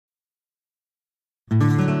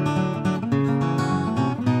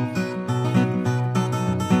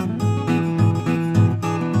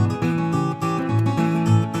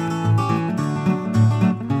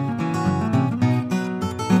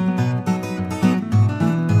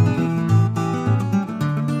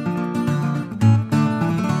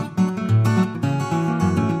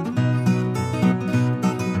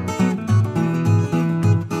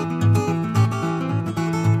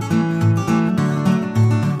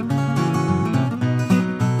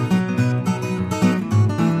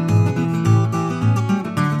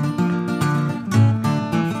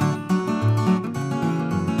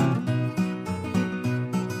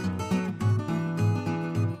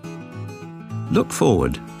Look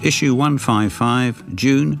Forward, Issue 155,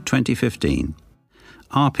 June 2015.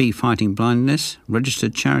 RP Fighting Blindness,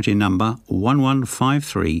 registered charity number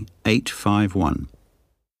 1153851.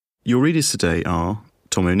 Your readers today are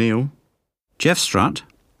Tom O'Neill, Jeff Strutt,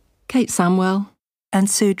 Kate Samwell, and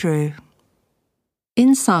Sue Drew.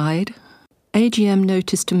 Inside, AGM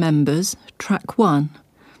Notice to Members, Track 1.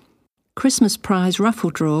 Christmas Prize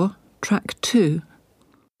Raffle Draw, Track 2.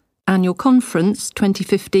 Annual Conference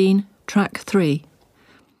 2015, Track 3.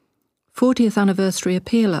 40th Anniversary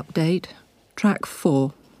Appeal Update, Track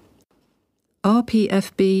 4.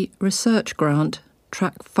 RPFB Research Grant,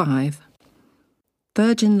 Track 5.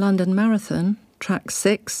 Virgin London Marathon, Track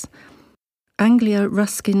 6. Anglia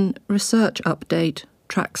Ruskin Research Update,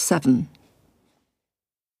 Track 7.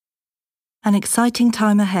 An exciting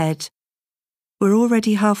time ahead. We're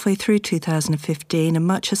already halfway through 2015 and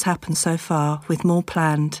much has happened so far, with more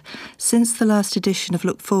planned. Since the last edition of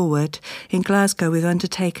Look Forward, in Glasgow we've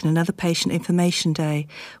undertaken another Patient Information Day.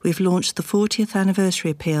 We've launched the 40th Anniversary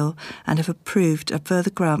Appeal and have approved a further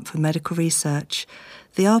grant for medical research.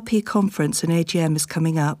 The RP Conference and AGM is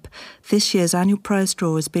coming up. This year's annual prize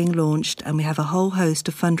draw is being launched and we have a whole host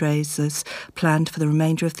of fundraisers planned for the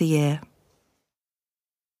remainder of the year.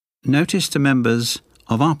 Notice to members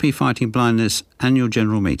of RP Fighting Blindness Annual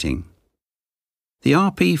General Meeting. The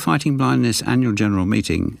RP Fighting Blindness Annual General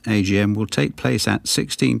Meeting, AGM, will take place at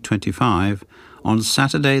 16:25 on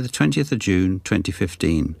Saturday the 20th of June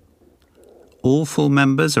 2015. All full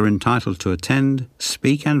members are entitled to attend,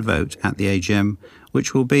 speak and vote at the AGM,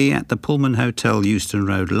 which will be at the Pullman Hotel, Euston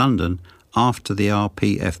Road, London, after the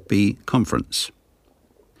RPFB conference.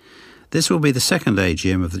 This will be the second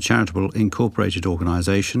AGM of the Charitable Incorporated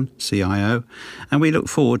Organisation, CIO, and we look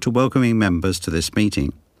forward to welcoming members to this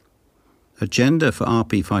meeting. Agenda for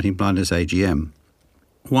RP Fighting Blindness AGM.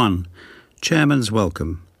 1. Chairman's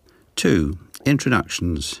welcome. 2.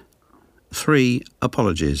 Introductions. 3.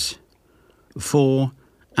 Apologies. 4.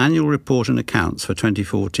 Annual report and accounts for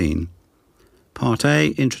 2014. Part A,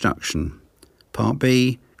 Introduction. Part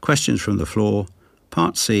B, Questions from the floor.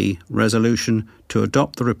 Part C, Resolution to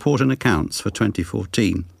adopt the report and accounts for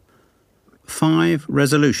 2014. 5.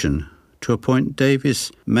 Resolution to appoint Davis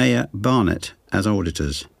Mayer Barnett as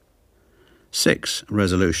auditors. 6.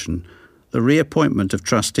 Resolution, the reappointment of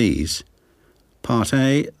trustees. Part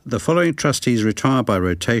A, the following trustees retire by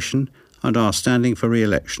rotation and are standing for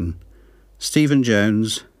re-election: Stephen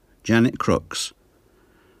Jones, Janet Crooks.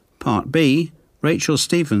 Part B, Rachel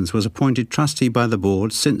Stevens was appointed trustee by the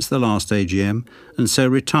board since the last AGM and so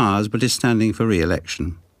retires but is standing for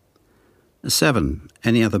re-election. 7.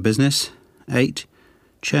 Any other business? 8.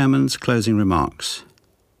 Chairman's closing remarks.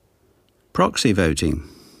 Proxy voting.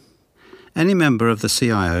 Any member of the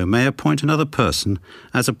CIO may appoint another person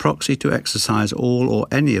as a proxy to exercise all or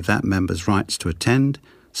any of that member's rights to attend,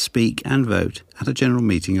 speak and vote at a general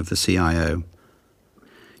meeting of the CIO.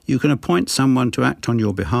 You can appoint someone to act on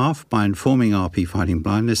your behalf by informing RP Fighting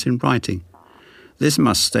Blindness in writing. This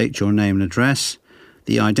must state your name and address,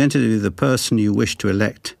 the identity of the person you wish to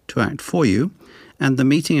elect to act for you, and the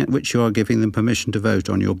meeting at which you are giving them permission to vote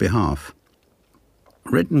on your behalf.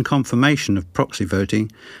 Written confirmation of proxy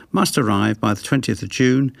voting must arrive by the 20th of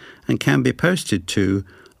June and can be posted to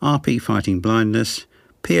RP Fighting Blindness,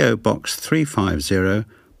 PO Box 350,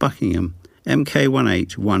 Buckingham,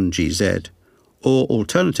 MK181GZ, or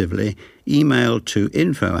alternatively email to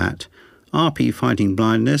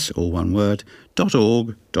info@rpfightingblindness, all one word,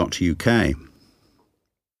 .org.uk.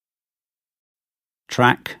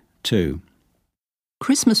 Track 2.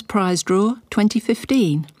 Christmas Prize Draw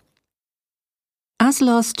 2015. As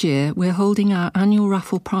last year, we're holding our annual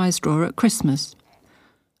raffle prize draw at Christmas.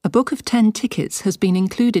 A book of 10 tickets has been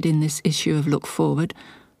included in this issue of Look Forward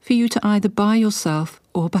for you to either buy yourself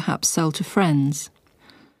or perhaps sell to friends.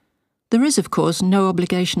 There is, of course, no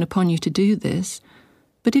obligation upon you to do this,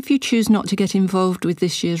 but if you choose not to get involved with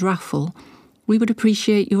this year's raffle, we would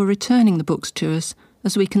appreciate your returning the books to us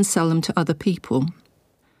as we can sell them to other people.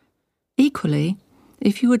 Equally,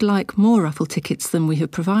 if you would like more raffle tickets than we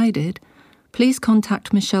have provided, please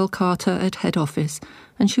contact Michelle Carter at head office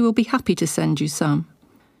and she will be happy to send you some.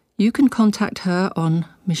 You can contact her on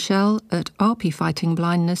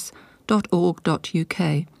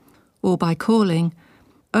michelle@rpfightingblindness.org.uk or by calling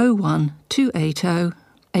 01280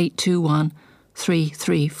 821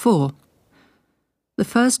 334. The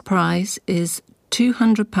first prize is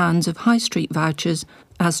 £200 of High Street vouchers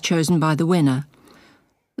as chosen by the winner.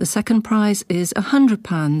 The second prize is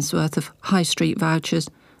 £100 worth of High Street vouchers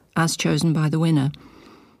as chosen by the winner.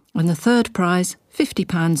 And the third prize,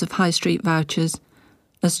 £50 of High Street vouchers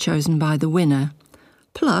as chosen by the winner,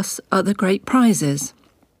 plus other great prizes.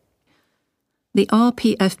 The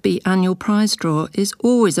RPFB annual prize draw is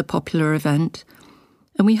always a popular event,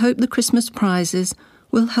 and we hope the Christmas prizes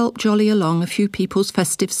will help jolly along a few people's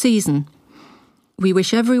festive season. We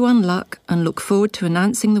wish everyone luck and look forward to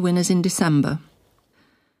announcing the winners in December.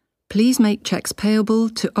 Please make cheques payable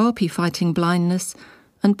to RP Fighting Blindness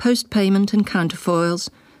and post payment and counterfoils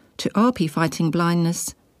to RP Fighting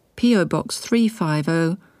Blindness, PO Box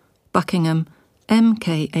 350, Buckingham,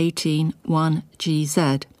 MK18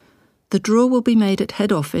 1GZ. The draw will be made at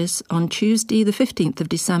head office on Tuesday the 15th of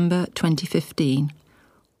December 2015.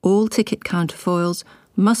 All ticket counterfoils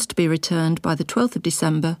must be returned by the 12th of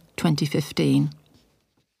December 2015.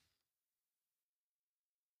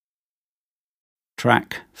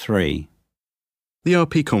 Track 3. The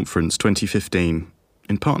RP Conference 2015,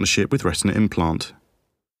 in partnership with Retina Implant.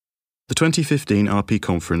 The 2015 RP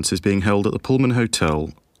Conference is being held at the Pullman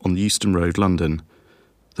Hotel on Euston Road, London.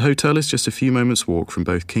 The hotel is just a few moments' walk from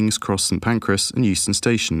both King's Cross St Pancras and Euston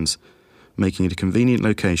stations, making it a convenient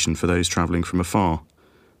location for those travelling from afar.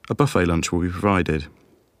 A buffet lunch will be provided.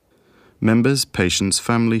 Members, patients,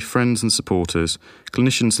 family, friends and supporters,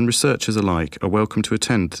 clinicians and researchers alike are welcome to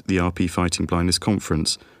attend the RP Fighting Blindness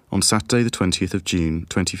Conference on Saturday the 20th of June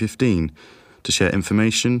 2015 to share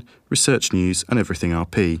information, research news and everything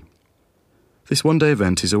RP. This one-day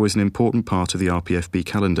event is always an important part of the RPFB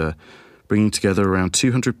calendar, bringing together around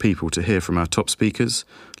 200 people to hear from our top speakers,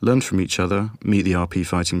 learn from each other, meet the RP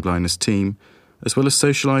Fighting Blindness team, as well as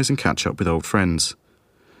socialise and catch up with old friends.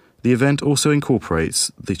 The event also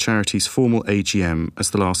incorporates the charity's formal AGM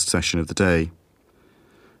as the last session of the day.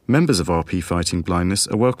 Members of RP Fighting Blindness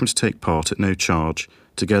are welcome to take part at no charge,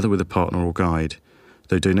 together with a partner or guide,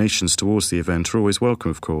 though donations towards the event are always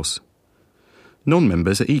welcome, of course.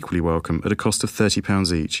 Non-members are equally welcome at a cost of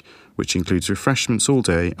 £30 each, which includes refreshments all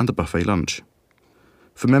day and a buffet lunch.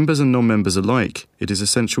 For members and non-members alike, it is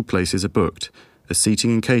essential places are booked, as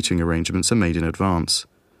seating and catering arrangements are made in advance.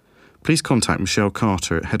 Please contact Michelle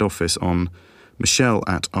Carter at head office on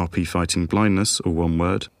michelle@rpfightingblindness, or one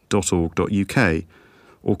word, .org.uk,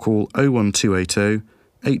 or call 01280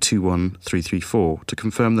 821 334 to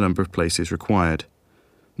confirm the number of places required.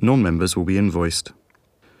 Non-members will be invoiced.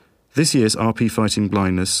 This year's RP Fighting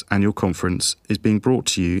Blindness annual conference is being brought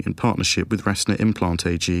to you in partnership with Retina Implant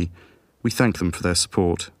AG. We thank them for their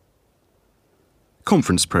support.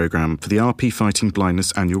 Conference programme for the RP Fighting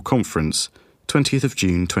Blindness annual conference, 20th of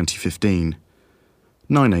June 2015.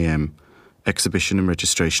 9 a.m. Exhibition and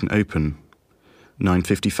registration open.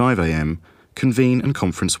 9:55 a.m. Convene and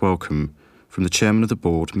conference welcome from the Chairman of the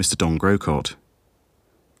Board, Mr. Don Grocott.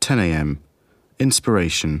 10 a.m.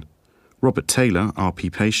 Inspiration. Robert Taylor,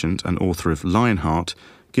 RP patient and author of Lionheart,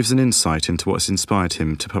 gives an insight into what has inspired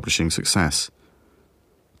him to publishing success.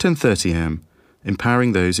 10:30 a.m.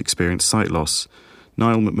 Empowering those experiencing sight loss.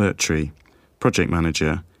 Niall McMurtry, Project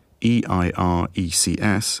Manager,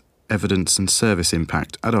 EIRECS, Evidence and Service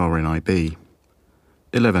Impact at RNIB.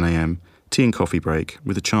 11 a.m. Tea and coffee break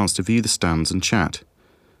with a chance to view the stands and chat.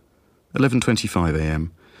 11:25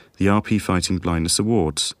 a.m. The RP Fighting Blindness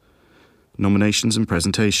Awards. Nominations and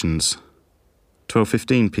presentations.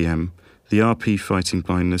 12:15 p.m. The RP Fighting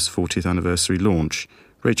Blindness 40th Anniversary launch.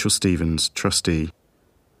 Rachel Stevens, Trustee.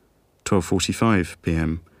 12:45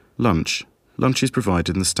 p.m. Lunch. Lunch is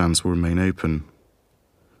provided and the stands will remain open.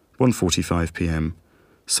 1:45 p.m.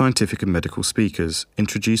 Scientific and medical speakers,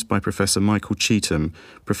 introduced by Professor Michael Cheetham,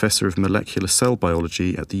 Professor of Molecular Cell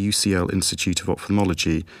Biology at the UCL Institute of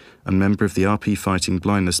Ophthalmology and member of the RP Fighting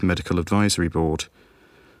Blindness Medical Advisory Board.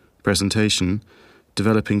 Presentation,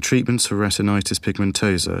 Developing Treatments for Retinitis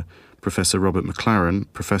Pigmentosa, Professor Robert McLaren,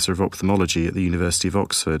 Professor of Ophthalmology at the University of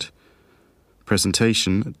Oxford.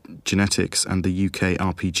 Presentation, Genetics and the UK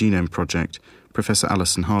RP Genome Project, Professor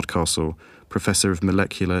Alison Hardcastle, Professor of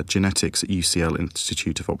Molecular Genetics at UCL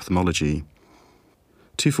Institute of Ophthalmology.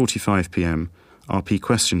 2:45 p.m. RP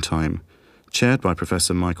Question Time, chaired by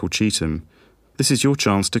Professor Michael Cheetham. This is your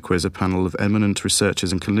chance to quiz a panel of eminent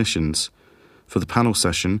researchers and clinicians. For the panel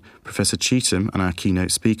session, Professor Cheetham and our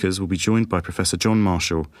keynote speakers will be joined by Professor John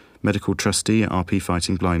Marshall, Medical Trustee at RP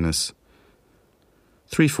Fighting Blindness.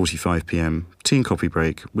 3:45 p.m. Tea and coffee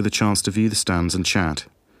break with a chance to view the stands and chat.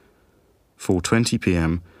 4:20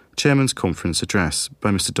 p.m. Chairman's Conference Address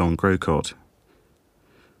by Mr. Don Grocott.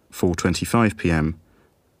 4:25 p.m.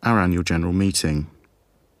 Our Annual General Meeting.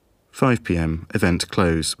 5 p.m. Event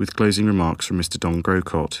close with closing remarks from Mr. Don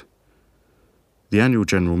Grocott. The Annual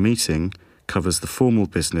General Meeting covers the formal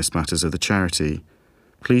business matters of the charity.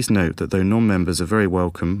 Please note that though non-members are very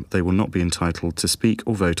welcome, they will not be entitled to speak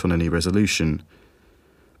or vote on any resolution.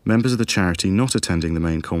 Members of the charity not attending the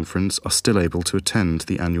main conference are still able to attend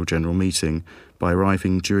the annual general meeting by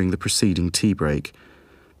arriving during the preceding tea break.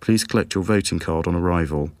 Please collect your voting card on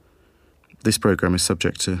arrival. This programme is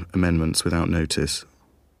subject to amendments without notice.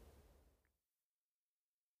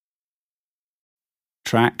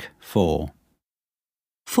 Track 4.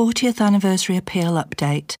 40th Anniversary Appeal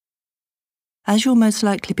Update. As you'll most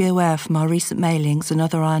likely be aware from our recent mailings and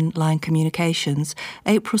other online communications,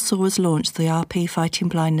 April saw us launch the RP Fighting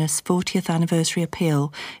Blindness 40th Anniversary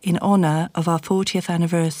Appeal in honour of our 40th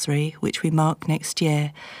anniversary, which we mark next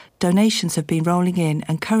year. Donations have been rolling in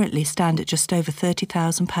and currently stand at just over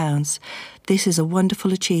 £30,000. This is a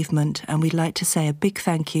wonderful achievement, and we'd like to say a big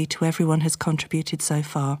thank you to everyone who has contributed so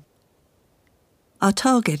far. Our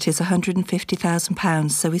target is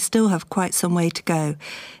 £150,000, so we still have quite some way to go.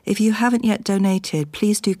 If you haven't yet donated,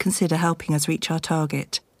 please do consider helping us reach our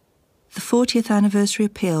target. The 40th Anniversary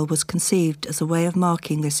Appeal was conceived as a way of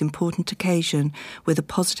marking this important occasion with a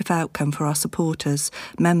positive outcome for our supporters,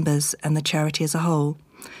 members, and the charity as a whole.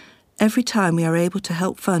 Every time we are able to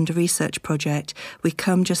help fund a research project, we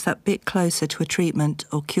come just that bit closer to a treatment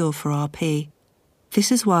or cure for RP. This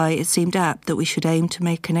is why it seemed apt that we should aim to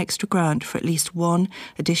make an extra grant for at least one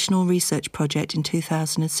additional research project in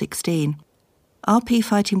 2016. RP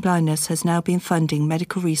Fighting Blindness has now been funding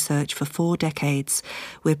medical research for 4 decades.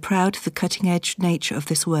 We're proud of the cutting-edge nature of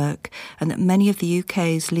this work and that many of the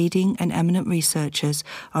UK's leading and eminent researchers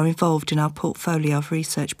are involved in our portfolio of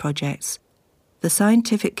research projects. The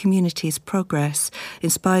scientific community's progress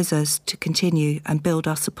inspires us to continue and build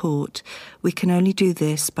our support. We can only do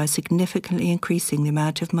this by significantly increasing the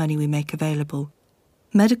amount of money we make available.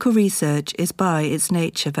 Medical research is by its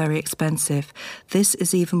nature very expensive. This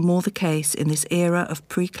is even more the case in this era of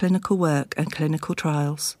preclinical work and clinical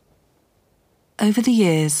trials. Over the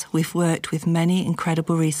years, we've worked with many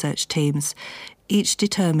incredible research teams, each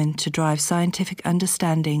determined to drive scientific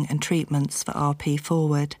understanding and treatments for RP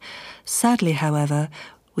forward. Sadly, however,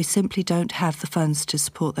 we simply don't have the funds to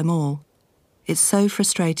support them all. It's so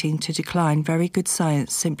frustrating to decline very good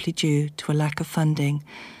science simply due to a lack of funding.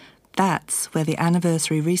 That's where the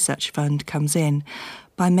Anniversary Research Fund comes in.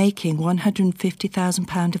 By making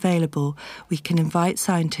 £150,000 available, we can invite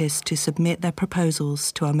scientists to submit their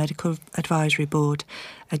proposals to our Medical Advisory Board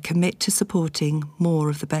and commit to supporting more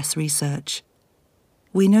of the best research.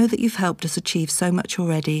 We know that you've helped us achieve so much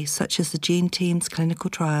already, such as the Gene Team's clinical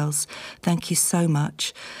trials. Thank you so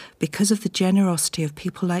much. Because of the generosity of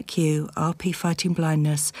people like you, RP Fighting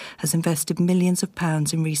Blindness has invested millions of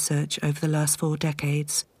pounds in research over the last 4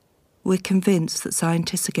 decades. We're convinced that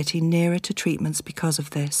scientists are getting nearer to treatments because of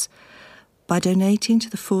this. By donating to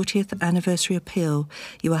the 40th Anniversary Appeal,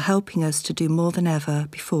 you are helping us to do more than ever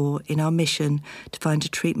before in our mission to find a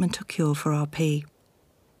treatment or cure for RP.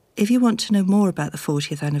 If you want to know more about the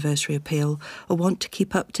 40th Anniversary Appeal or want to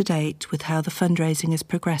keep up to date with how the fundraising is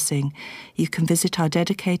progressing, you can visit our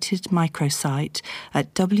dedicated microsite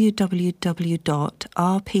at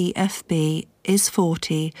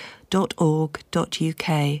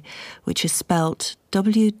www.rpfbis40.org.uk, which is spelt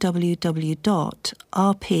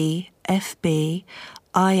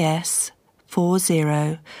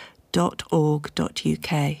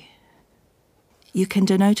www.rpfbis40.org.uk. You can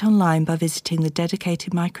donate online by visiting the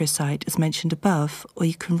dedicated microsite as mentioned above, or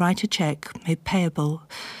you can write a cheque made payable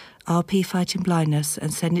RP Fighting Blindness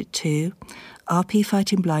and send it to RP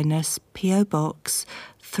Fighting Blindness, PO Box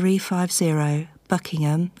 350,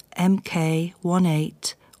 Buckingham,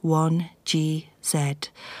 MK181GZ.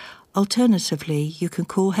 Alternatively, you can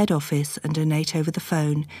call head office and donate over the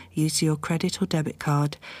phone using your credit or debit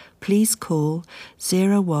card. Please call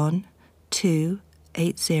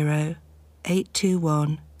 01280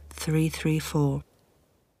 821 334.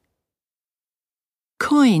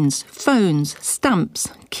 Coins, phones, stamps,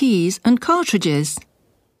 keys and cartridges.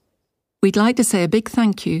 We'd like to say a big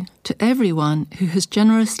thank you to everyone who has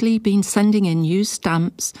generously been sending in used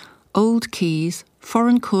stamps, old keys,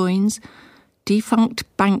 foreign coins, defunct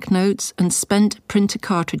banknotes and spent printer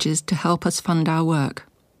cartridges to help us fund our work.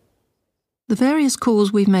 The various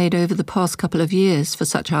calls we've made over the past couple of years for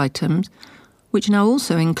such items, which now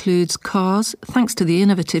also includes cars thanks to the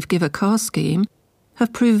innovative Give a Car scheme,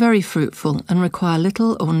 have proved very fruitful and require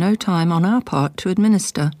little or no time on our part to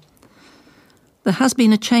administer. There has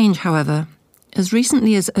been a change, however. As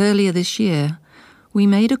recently as earlier this year, we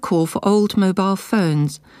made a call for old mobile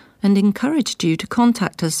phones and encouraged you to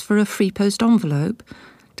contact us for a free post envelope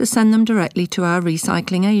to send them directly to our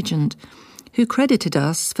recycling agent, who credited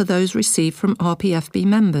us for those received from RPFB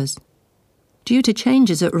members. Due to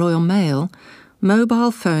changes at Royal Mail,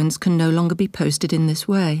 mobile phones can no longer be posted in this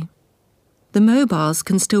way. The mobiles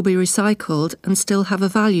can still be recycled and still have a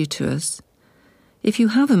value to us. If you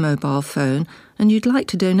have a mobile phone and you'd like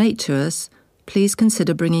to donate to us, please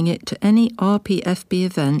consider bringing it to any RPFB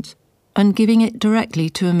event and giving it directly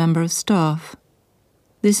to a member of staff.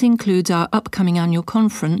 This includes our upcoming annual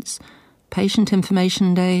conference, patient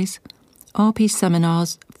information days, RP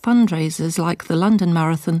seminars, fundraisers like the London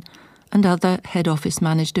Marathon, and other head office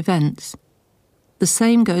managed events. The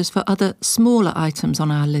same goes for other smaller items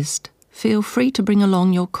on our list. Feel free to bring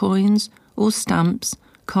along your coins or stamps,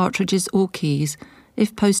 cartridges or keys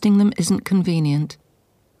if posting them isn't convenient.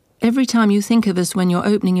 Every time you think of us when you're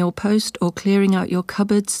opening your post or clearing out your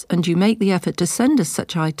cupboards and you make the effort to send us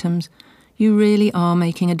such items, you really are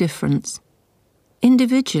making a difference.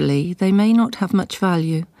 Individually, they may not have much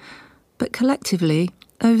value, but collectively,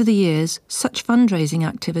 over the years, such fundraising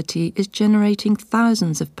activity is generating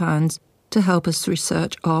thousands of pounds to help us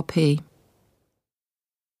research RP.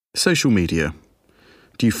 Social media.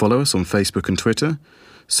 Do you follow us on Facebook and Twitter?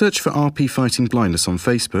 Search for RP Fighting Blindness on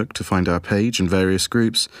Facebook to find our page and various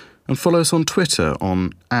groups, and follow us on Twitter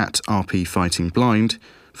on @RPFightingBlind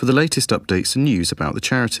for the latest updates and news about the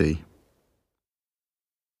charity.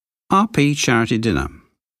 RP Charity Dinner.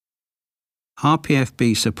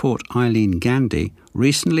 RPFB support Eileen Gandy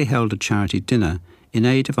recently held a charity dinner in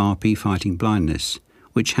aid of RP Fighting Blindness,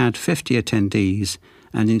 which had 50 attendees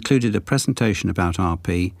and included a presentation about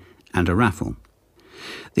RP and a raffle.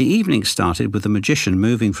 The evening started with the magician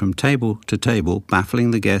moving from table to table,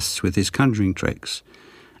 baffling the guests with his conjuring tricks,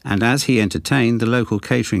 and as he entertained, the local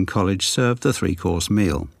catering college served the 3-course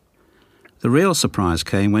meal. The real surprise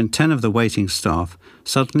came when 10 of the waiting staff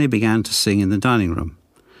suddenly began to sing in the dining room.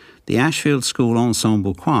 The Ashfield School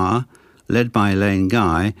Ensemble Choir, led by Elaine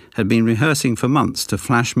Guy, had been rehearsing for months to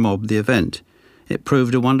flash mob the event. It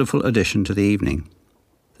proved a wonderful addition to the evening.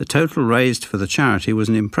 The total raised for the charity was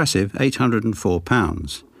an impressive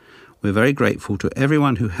 £804. We're very grateful to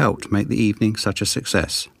everyone who helped make the evening such a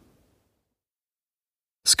success.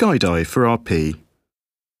 Skydive for RP.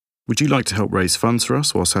 Would you like to help raise funds for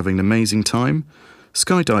us whilst having an amazing time?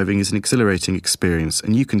 Skydiving is an exhilarating experience,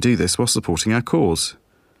 and you can do this while supporting our cause.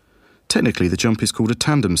 Technically, the jump is called a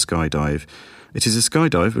tandem skydive. It is a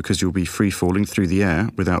skydive because you'll be free-falling through the air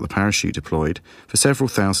without the parachute deployed for several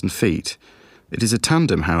thousand feet. It is a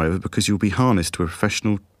tandem, however, because you'll be harnessed to a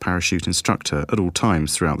professional parachute instructor at all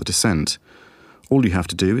times throughout the descent. All you have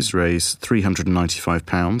to do is raise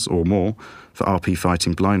 £395 or more for RP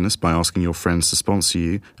Fighting Blindness by asking your friends to sponsor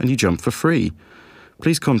you, and you jump for free.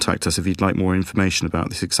 Please contact us if you'd like more information about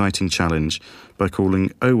this exciting challenge by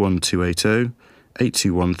calling 01280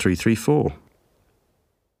 821 334.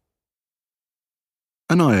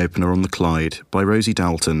 An Eye-Opener on the Clyde by Rosie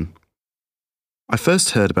Dalton. I first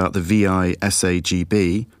heard about the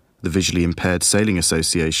VISAGB, the Visually Impaired Sailing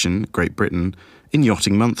Association, Great Britain, in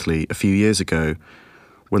Yachting Monthly a few years ago,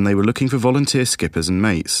 when they were looking for volunteer skippers and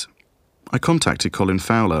mates. I contacted Colin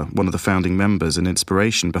Fowler, one of the founding members and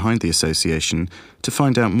inspiration behind the association, to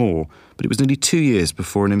find out more, but it was nearly 2 years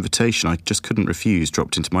before an invitation I just couldn't refuse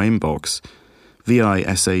dropped into my inbox.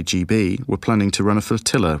 VISAGB were planning to run a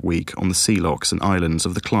flotilla week on the sea locks and islands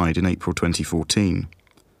of the Clyde in April 2014.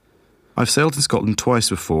 I've sailed in Scotland twice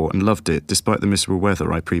before and loved it despite the miserable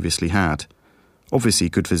weather I previously had. Obviously,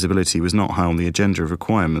 good visibility was not high on the agenda of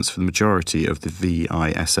requirements for the majority of the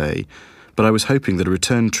VISA, but I was hoping that a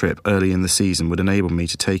return trip early in the season would enable me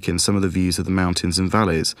to take in some of the views of the mountains and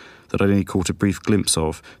valleys that I'd only caught a brief glimpse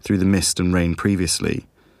of through the mist and rain previously.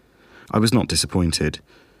 I was not disappointed.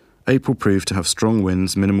 April proved to have strong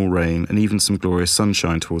winds, minimal rain, and even some glorious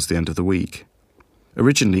sunshine towards the end of the week.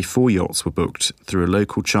 Originally, 4 yachts were booked through a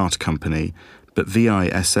local charter company, but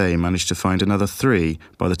VISA managed to find another 3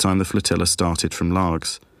 by the time the flotilla started from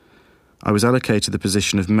Largs. I was allocated the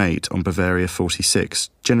position of mate on Bavaria 46,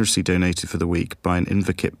 generously donated for the week by an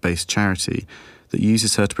Inverkip-based charity that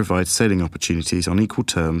uses her to provide sailing opportunities on equal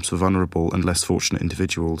terms for vulnerable and less fortunate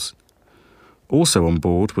individuals. Also on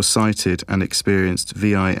board were sighted and experienced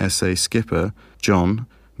VISA skipper John,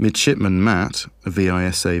 midshipman Matt, a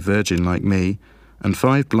VISA virgin like me, and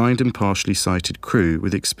 5 blind and partially sighted crew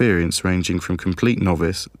with experience ranging from complete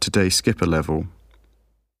novice to day skipper level.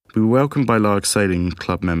 We were welcomed by Largs Sailing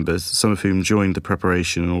Club members, some of whom joined the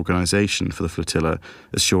preparation and organisation for the flotilla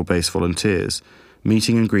as shore-based volunteers,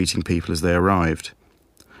 meeting and greeting people as they arrived.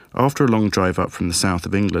 After a long drive up from the south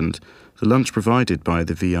of England, the lunch provided by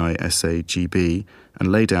the VISAGB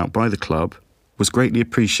and laid out by the club was greatly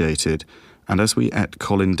appreciated, and as we ate,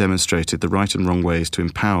 Colin demonstrated the right and wrong ways to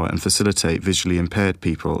empower and facilitate visually impaired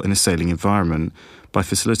people in a sailing environment by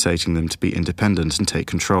facilitating them to be independent and take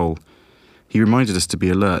control. He reminded us to be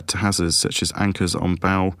alert to hazards such as anchors on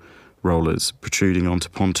bow, rollers protruding onto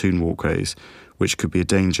pontoon walkways, which could be a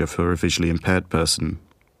danger for a visually impaired person.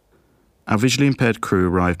 Our visually impaired crew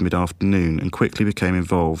arrived mid-afternoon and quickly became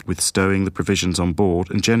involved with stowing the provisions on board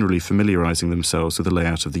and generally familiarising themselves with the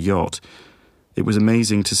layout of the yacht. It was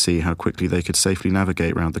amazing to see how quickly they could safely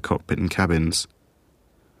navigate around the cockpit and cabins.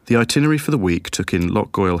 The itinerary for the week took in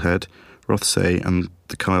Loch Goilhead, Rothsay and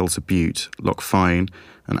the Kyles of Bute, Loch Fyne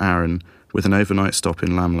and Arran, with an overnight stop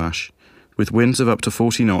in Lamlash. With winds of up to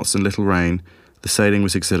 40 knots and little rain, the sailing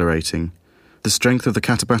was exhilarating. The strength of the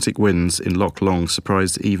katabatic winds in Loch Long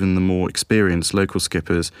surprised even the more experienced local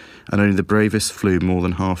skippers, and only the bravest flew more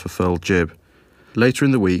than half a furled jib. Later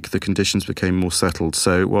in the week, the conditions became more settled,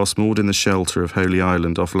 so, whilst moored in the shelter of Holy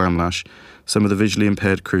Island off Lamlash, some of the visually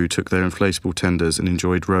impaired crew took their inflatable tenders and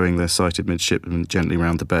enjoyed rowing their sighted midshipmen gently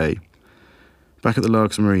round the bay. Back at the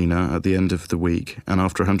Largs Marina at the end of the week, and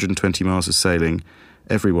after 120 miles of sailing,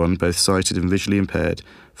 everyone, both sighted and visually impaired,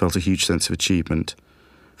 felt a huge sense of achievement.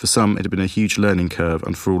 For some, it had been a huge learning curve,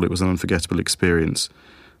 and for all, it was an unforgettable experience.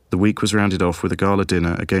 The week was rounded off with a gala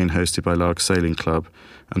dinner, again hosted by Largs Sailing Club,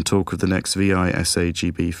 and talk of the next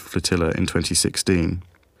VISAGB flotilla in 2016.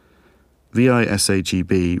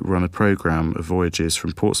 VISAGB run a programme of voyages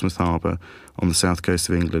from Portsmouth Harbour on the south coast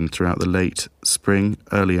of England throughout the late spring,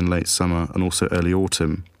 early and late summer, and also early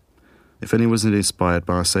autumn. If anyone is inspired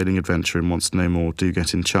by our sailing adventure and wants to know more, do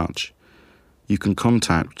get in touch. You can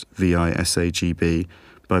contact VISAGB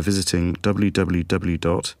by visiting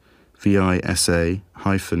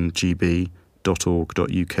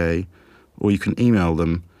www.visa-gb.org.uk, or you can email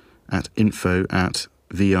them at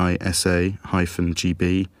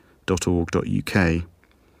info@visa-gb.org.uk.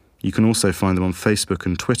 You can also find them on Facebook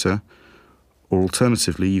and Twitter, or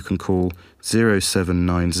alternatively you can call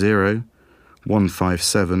 0790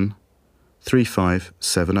 157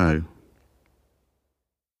 3570.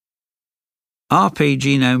 RP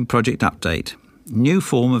Genome Project Update. New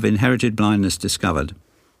form of inherited blindness discovered.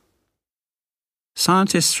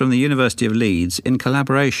 Scientists from the University of Leeds, in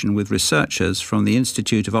collaboration with researchers from the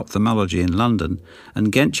Institute of Ophthalmology in London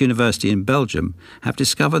and Ghent University in Belgium, have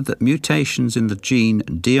discovered that mutations in the gene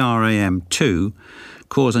DRAM2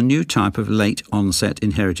 cause a new type of late-onset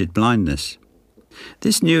inherited blindness.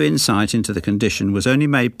 This new insight into the condition was only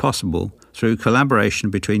made possible through collaboration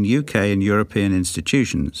between UK and European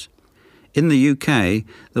institutions. In the UK,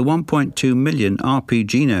 the 1.2 million RP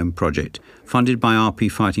Genome project, funded by RP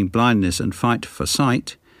Fighting Blindness and Fight for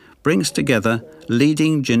Sight, brings together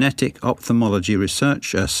leading genetic ophthalmology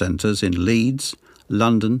research centres in Leeds,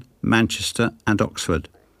 London, Manchester and Oxford.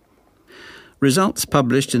 Results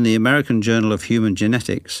published in the American Journal of Human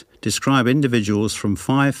Genetics describe individuals from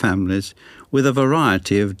 5 families with a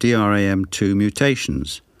variety of DRAM2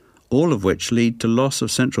 mutations, all of which lead to loss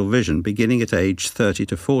of central vision beginning at age 30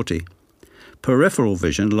 to 40. Peripheral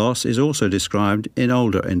vision loss is also described in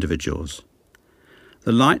older individuals.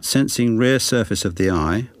 The light-sensing rear surface of the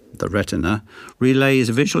eye, the retina, relays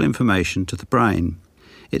visual information to the brain.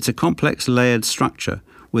 It's a complex layered structure,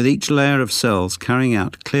 with each layer of cells carrying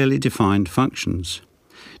out clearly defined functions.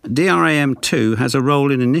 DRAM2 has a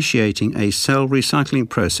role in initiating a cell recycling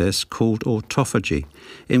process called autophagy,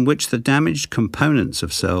 in which the damaged components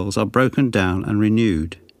of cells are broken down and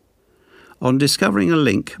renewed. On discovering a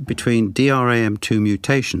link between DRAM2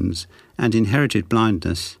 mutations and inherited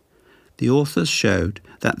blindness, the authors showed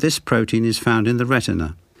that this protein is found in the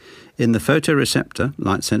retina, in the photoreceptor,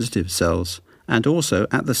 light-sensitive cells, and also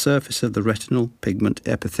at the surface of the retinal pigment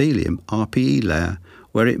epithelium, RPE layer,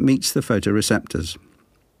 where it meets the photoreceptors.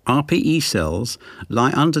 RPE cells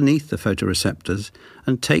lie underneath the photoreceptors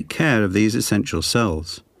and take care of these essential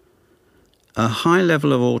cells. A high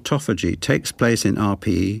level of autophagy takes place in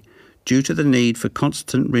RPE due to the need for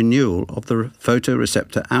constant renewal of the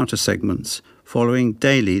photoreceptor outer segments following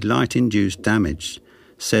daily light-induced damage,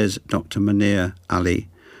 says Dr. Munir Ali,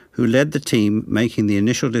 who led the team making the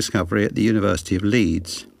initial discovery at the University of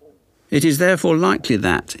Leeds. It is therefore likely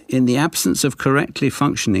that, in the absence of correctly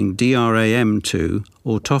functioning DRAM2,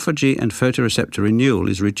 autophagy and photoreceptor renewal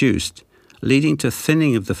is reduced, leading to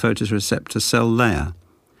thinning of the photoreceptor cell layer.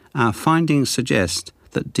 Our findings suggest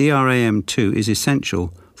that DRAM2 is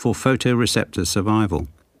essential for photoreceptor survival.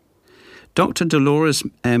 Dr. Dolores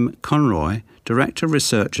M. Conroy, Director of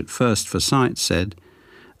Research at First for Sight, said,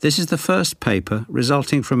 "This is the first paper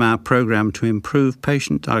resulting from our programme to improve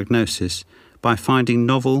patient diagnosis by finding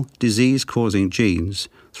novel disease-causing genes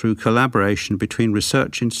through collaboration between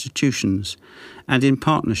research institutions and in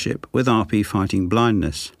partnership with RP Fighting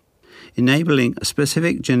Blindness. Enabling a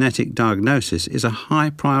specific genetic diagnosis is a high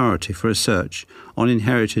priority for research on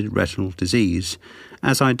inherited retinal disease,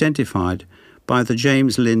 as identified by the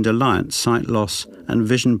James Lind Alliance Sight Loss and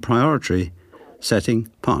Vision Priority Setting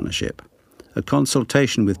Partnership, a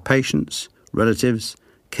consultation with patients, relatives,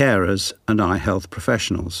 carers and eye health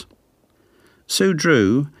professionals. Sue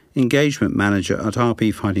Drew, Engagement Manager at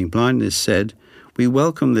RP Fighting Blindness, said, "We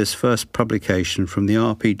welcome this first publication from the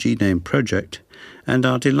RP Genome Project and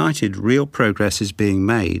are delighted real progress is being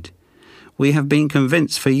made. We have been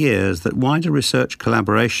convinced for years that wider research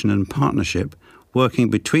collaboration and partnership, working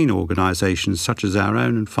between organisations such as our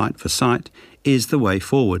own and Fight for Sight, is the way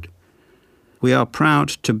forward. We are proud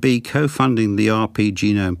to be co-funding the RP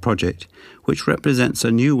Genome Project, which represents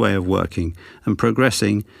a new way of working and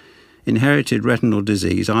progressing inherited retinal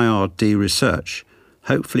disease IRD research,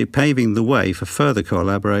 hopefully paving the way for further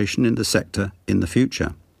collaboration in the sector in the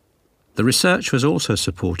future." The research was also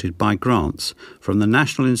supported by grants from the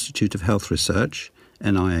National Institute of Health Research,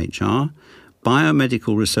 NIHR,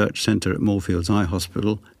 Biomedical Research Centre at Moorfields Eye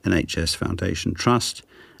Hospital, NHS Foundation Trust,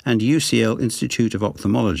 and UCL Institute of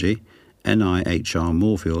Ophthalmology, NIHR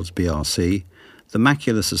Moorfields BRC, the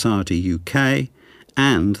Macular Society UK,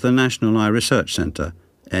 and the National Eye Research Centre,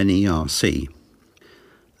 NERC.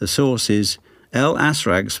 The source is L.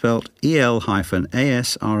 Asrag, spelt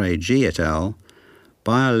EL-ASRAG et al.,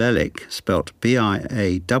 Biallelic, spelt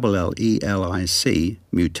BIALLELIC,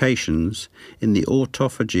 mutations in the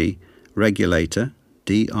autophagy regulator,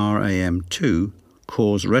 DRAM2,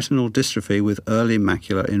 cause retinal dystrophy with early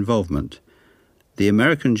macular involvement. The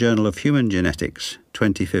American Journal of Human Genetics,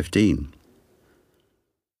 2015.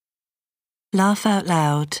 Laugh Out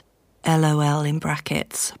Loud, LOL in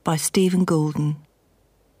brackets, by Stephen Goulden.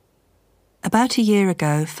 About a year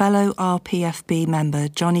ago, fellow RPFB member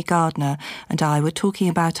Johnny Gardner and I were talking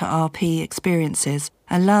about our RP experiences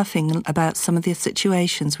and laughing about some of the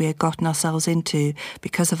situations we had gotten ourselves into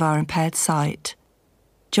because of our impaired sight.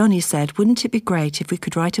 Johnny said, wouldn't it be great if we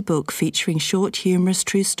could write a book featuring short, humorous,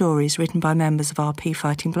 true stories written by members of RP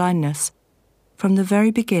Fighting Blindness? From the very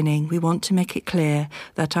beginning, we want to make it clear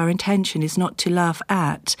that our intention is not to laugh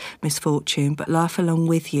at misfortune, but laugh along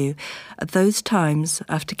with you at those times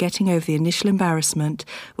after getting over the initial embarrassment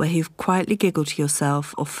where you've quietly giggled to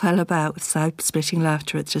yourself or fell about with side-splitting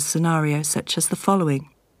laughter at a scenario such as the following.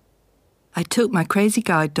 I took my crazy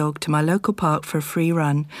guide dog to my local park for a free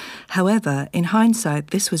run. However, in hindsight,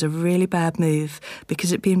 this was a really bad move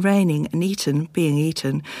because it had been raining and Eton, being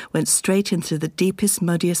Eton, went straight into the deepest,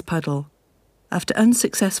 muddiest puddle. After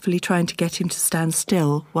unsuccessfully trying to get him to stand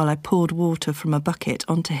still while I poured water from a bucket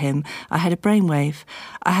onto him, I had a brainwave.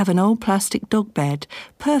 I have an old plastic dog bed.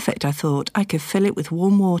 Perfect, I thought. I could fill it with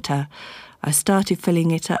warm water. I started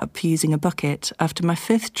filling it up using a bucket. After my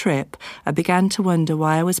 5th trip, I began to wonder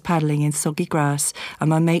why I was paddling in soggy grass and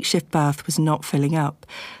my makeshift bath was not filling up.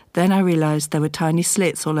 Then I realised there were tiny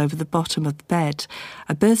slits all over the bottom of the bed.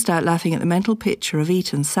 I burst out laughing at the mental picture of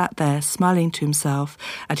Eton sat there, smiling to himself,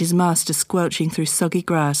 at his master squelching through soggy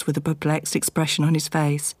grass with a perplexed expression on his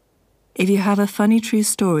face. If you have a funny true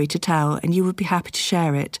story to tell and you would be happy to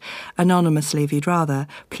share it, anonymously if you'd rather,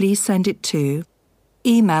 please send it to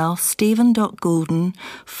email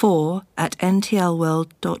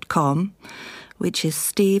stephen.goulden4@ntlworld.com, which is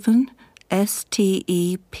Stephen,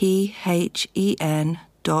 STEPHEN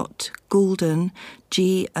 .Goulden,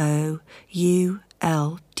 GOULDEN,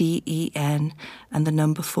 and the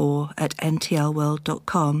number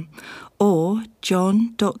 4@ntlworld.com, or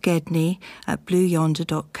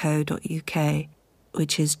john.gedney@blueyonder.co.uk,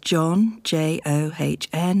 which is John,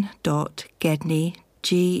 JOHN.Gedney,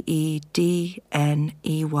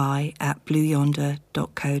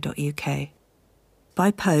 GEDNEY@blueyonder.co.uk.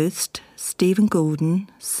 By post, Stephen Goulden,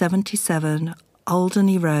 77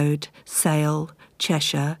 Alderney Road, Sale,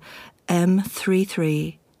 Cheshire,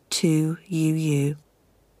 M332UU.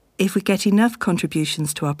 If we get enough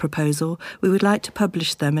contributions to our proposal, we would like to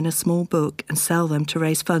publish them in a small book and sell them to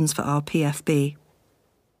raise funds for RPFB.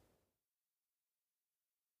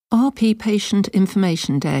 RP Patient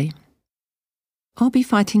Information Day. RP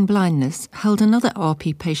Fighting Blindness held another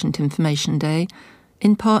RP Patient Information Day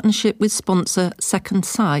in partnership with sponsor Second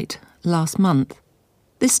Sight last month,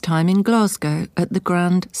 this time in Glasgow at the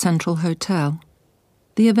Grand Central Hotel.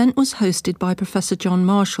 The event was hosted by Professor John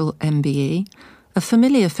Marshall, MBE, a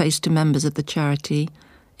familiar face to members of the charity,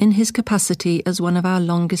 in his capacity as one of our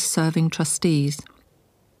longest-serving trustees.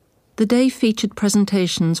 The day featured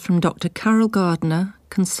presentations from Dr. Carol Gardner,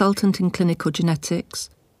 consultant in clinical genetics,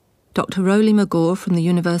 Dr. Rowley McGaw from the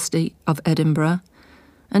University of Edinburgh,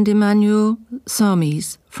 and Emmanuel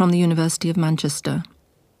Samis from the University of Manchester.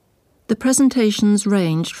 The presentations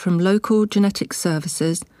ranged from local genetic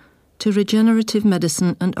services to regenerative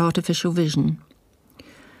medicine and artificial vision.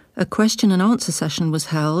 A question and answer session was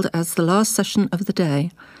held as the last session of the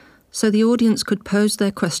day, so the audience could pose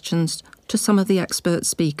their questions to some of the expert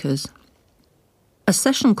speakers. A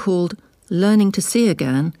session called Learning to See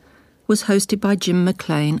Again was hosted by Jim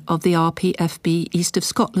McLean of the RPFB East of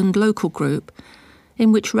Scotland local group,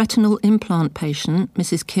 in which retinal implant patient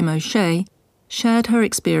Mrs. Kim O'Shea shared her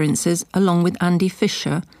experiences along with Andy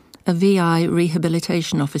Fisher, a VI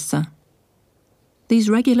rehabilitation officer. These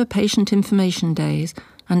regular patient information days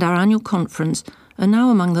and our annual conference are now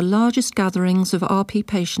among the largest gatherings of RP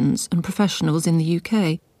patients and professionals in the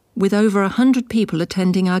UK, with over 100 people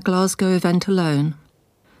attending our Glasgow event alone.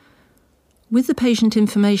 With the patient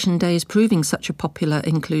information days proving such a popular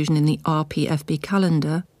inclusion in the RPFB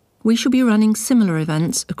calendar, we shall be running similar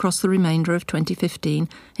events across the remainder of 2015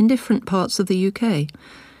 in different parts of the UK.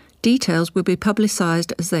 Details will be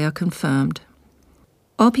publicised as they are confirmed.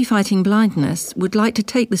 RP Fighting Blindness would like to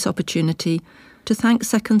take this opportunity to thank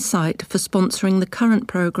Second Sight for sponsoring the current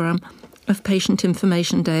programme of Patient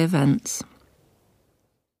Information Day events.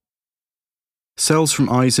 Cells from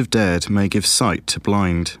eyes of dead may give sight to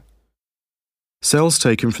blind. Cells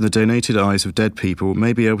taken from the donated eyes of dead people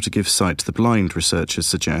may be able to give sight to the blind, researchers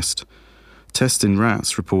suggest. Tests in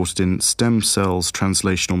rats reported in Stem Cells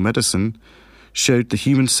Translational Medicine showed the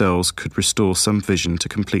human cells could restore some vision to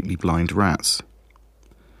completely blind rats.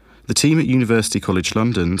 The team at University College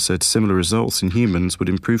London said similar results in humans would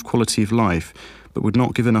improve quality of life but would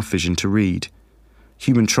not give enough vision to read.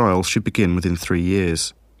 Human trials should begin within 3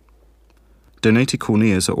 years. Donated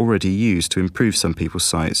corneas are already used to improve some people's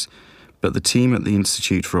sights, but the team at the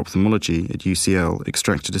Institute for Ophthalmology at UCL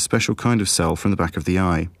extracted a special kind of cell from the back of the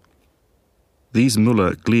eye. These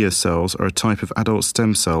Muller glia cells are a type of adult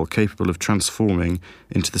stem cell capable of transforming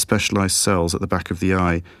into the specialised cells at the back of the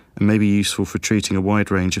eye and may be useful for treating a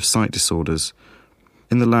wide range of sight disorders.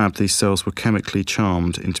 In the lab, these cells were chemically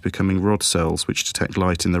charmed into becoming rod cells which detect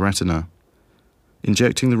light in the retina.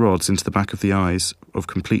 Injecting the rods into the back of the eyes of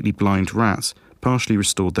completely blind rats partially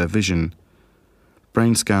restored their vision.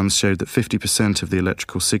 Brain scans showed that 50% of the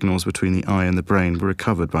electrical signals between the eye and the brain were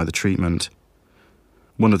recovered by the treatment.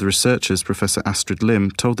 One of the researchers, Professor Astrid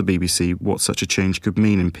Lim, told the BBC what such a change could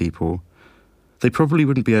mean in people. They probably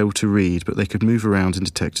wouldn't be able to read, but they could move around and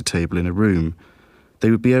detect a table in a room.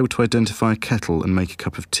 They would be able to identify a kettle and make a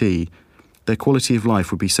cup of tea. Their quality of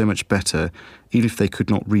life would be so much better, even if they could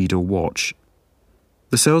not read or watch.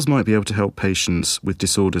 The cells might be able to help patients with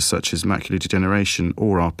disorders such as macular degeneration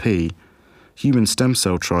or RP. Human stem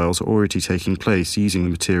cell trials are already taking place using the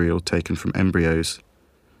material taken from embryos.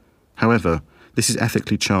 However, this is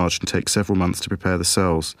ethically charged and takes several months to prepare the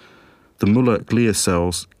cells. The Muller glia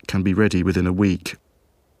cells can be ready within a week.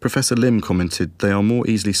 Professor Lim commented they are more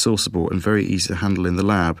easily sourceable and very easy to handle in the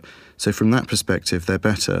lab, so from that perspective they're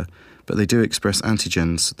better, but they do express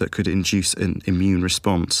antigens that could induce an immune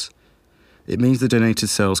response. It means the donated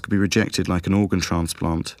cells could be rejected like an organ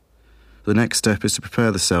transplant. The next step is to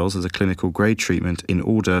prepare the cells as a clinical grade treatment in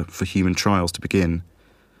order for human trials to begin.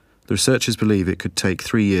 The researchers believe it could take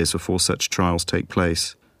 3 years before such trials take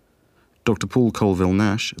place. Dr. Paul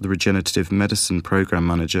Colville-Nash, the Regenerative Medicine Programme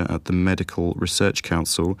Manager at the Medical Research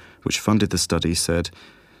Council, which funded the study, said,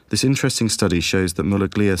 "This interesting study shows that Muller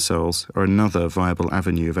glia cells are another viable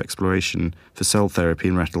avenue of exploration for cell therapy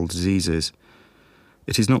in retinal diseases.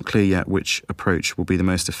 It is not clear yet which approach will be the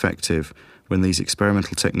most effective when these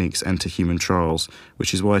experimental techniques enter human trials,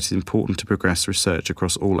 which is why it is important to progress research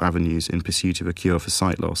across all avenues in pursuit of a cure for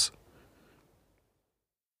sight loss."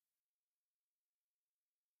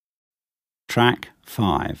 Track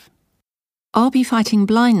 5. RP Fighting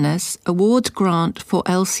Blindness Awards Grant for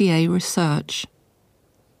LCA Research.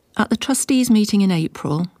 At the Trustees meeting in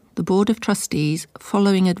April, the Board of Trustees,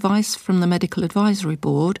 following advice from the Medical Advisory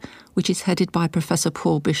Board, which is headed by Professor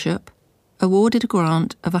Paul Bishop, awarded a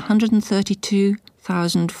grant of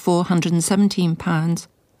 £132,417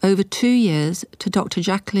 over 2 years to Dr.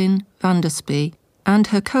 Jacqueline Vanderspee and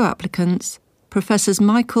her co-applicants, Professors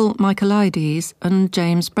Michael Michaelides and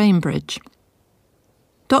James Bainbridge.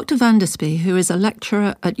 Dr. Vanderspee, who is a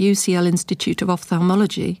lecturer at UCL Institute of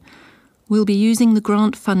Ophthalmology, will be using the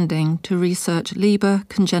grant funding to research Leber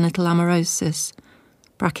congenital amaurosis,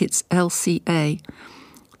 brackets LCA,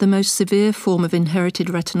 the most severe form of inherited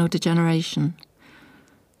retinal degeneration.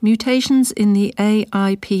 Mutations in the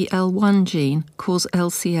AIPL1 gene cause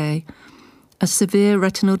LCA, a severe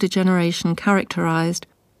retinal degeneration characterized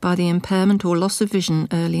by the impairment or loss of vision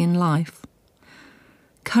early in life.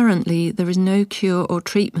 Currently, there is no cure or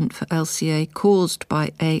treatment for LCA caused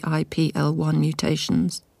by AIPL1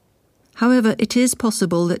 mutations. However, it is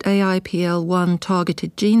possible that AIPL1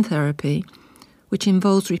 targeted gene therapy, which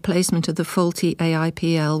involves replacement of the faulty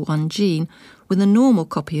AIPL1 gene with a normal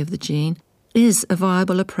copy of the gene, is a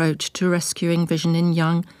viable approach to rescuing vision in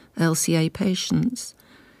young LCA patients.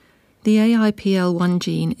 The AIPL1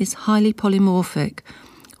 gene is highly polymorphic,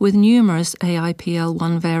 with numerous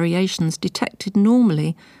AIPL1 variations detected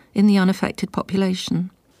normally in the unaffected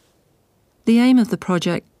population. The aim of the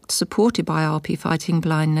project, supported by RP Fighting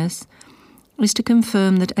Blindness, is to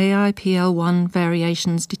confirm that AIPL1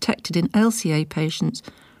 variations detected in LCA patients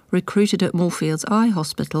recruited at Moorfields Eye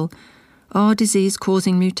Hospital are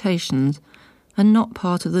disease-causing mutations and not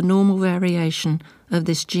part of the normal variation of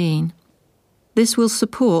this gene. This will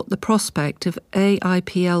support the prospect of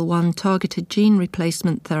AIPL1 targeted gene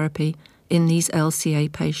replacement therapy in these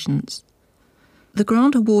LCA patients. The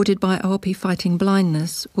grant awarded by RP Fighting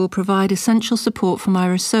Blindness will provide essential support for my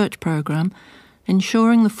research programme,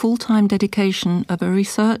 ensuring the full-time dedication of a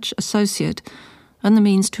research associate and the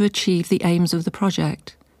means to achieve the aims of the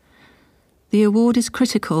project. The award is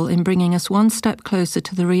critical in bringing us one step closer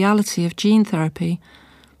to the reality of gene therapy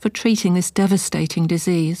for treating this devastating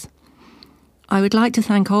disease. I would like to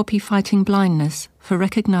thank RP Fighting Blindness for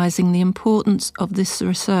recognising the importance of this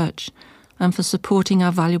research and for supporting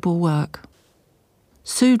our valuable work.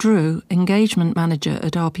 Sue Drew, Engagement Manager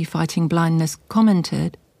at RP Fighting Blindness,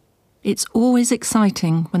 commented, "It's always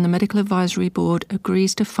exciting when the Medical Advisory Board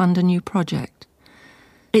agrees to fund a new project.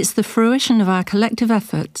 It's the fruition of our collective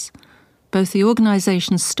efforts, both the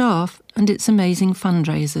organisation's staff and its amazing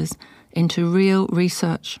fundraisers, into real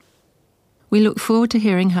research. We look forward to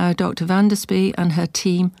hearing how Dr. Vanderspee and her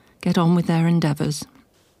team get on with their endeavours."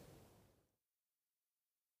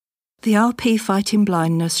 The RP Fighting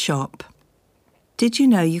Blindness shop. Did you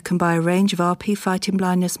know you can buy a range of RP Fighting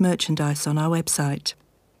Blindness merchandise on our website?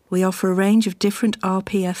 We offer a range of different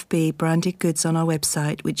RPFB branded goods on our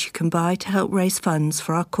website which you can buy to help raise funds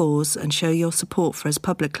for our cause and show your support for us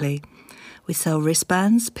publicly. We sell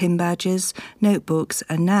wristbands, pin badges, notebooks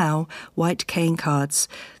and now white cane cards.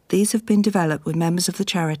 These have been developed with members of the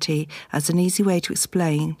charity as an easy way to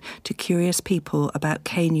explain to curious people about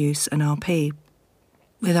cane use and RP.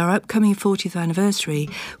 With our upcoming 40th anniversary,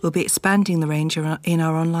 we'll be expanding the range in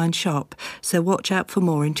our online shop, so watch out for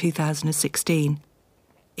more in 2016.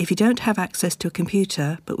 If you don't have access to a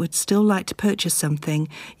computer but would still like to purchase something,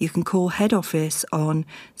 you can call head office on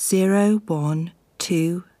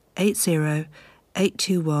 01280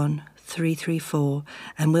 821 334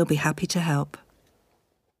 and we'll be happy to help.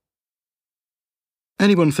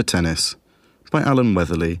 Anyone for Tennis by Alan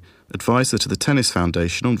Weatherly, advisor to the Tennis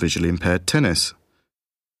Foundation on visually impaired tennis.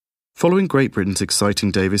 Following Great Britain's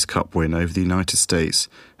exciting Davis Cup win over the United States,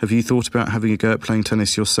 have you thought about having a go at playing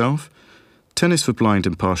tennis yourself? Tennis for blind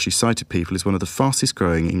and partially sighted people is one of the fastest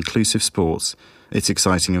growing inclusive sports. It's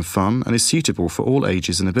exciting and fun and is suitable for all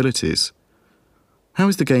ages and abilities. How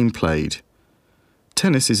is the game played?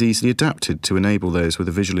 Tennis is easily adapted to enable those with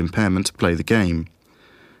a visual impairment to play the game.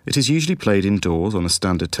 It is usually played indoors on a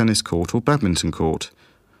standard tennis court or badminton court.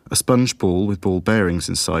 A sponge ball with ball bearings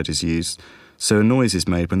inside is used, so a noise is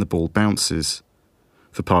made when the ball bounces.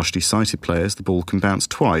 For partially sighted players, the ball can bounce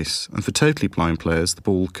twice, and for totally blind players, the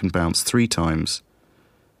ball can bounce 3 times.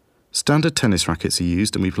 Standard tennis rackets are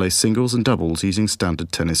used, and we play singles and doubles using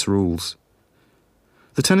standard tennis rules.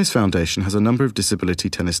 The Tennis Foundation has a number of disability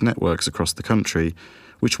tennis networks across the country,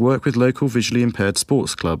 which work with local visually impaired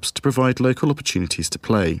sports clubs to provide local opportunities to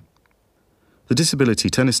play. The disability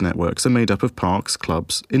tennis networks are made up of parks,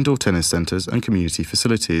 clubs, indoor tennis centres and community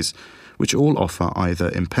facilities, which all offer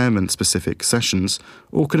either impairment-specific sessions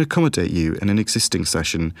or can accommodate you in an existing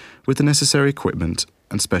session with the necessary equipment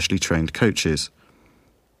and specially trained coaches.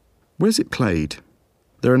 Where is it played?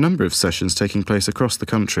 There are a number of sessions taking place across the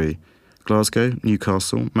country: Glasgow,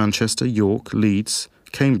 Newcastle, Manchester, York, Leeds,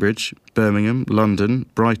 Cambridge, Birmingham, London,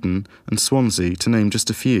 Brighton and Swansea, to name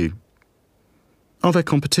just a few. Are there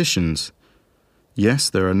competitions? Yes,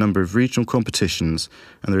 there are a number of regional competitions,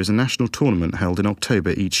 and there is a national tournament held in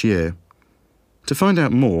October each year. To find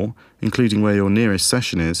out more, including where your nearest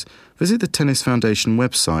session is, visit the Tennis Foundation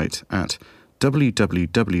website at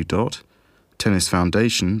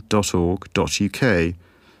www.tennisfoundation.org.uk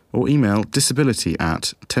or email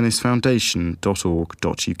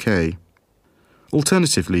disability@tennisfoundation.org.uk.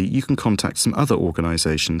 Alternatively, you can contact some other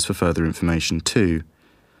organisations for further information too.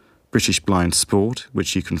 British Blind Sport,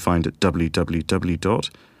 which you can find at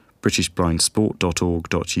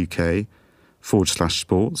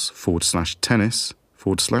www.britishblindsport.org.uk/sports/tennis/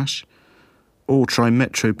 or try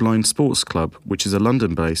Metro Blind Sports Club, which is a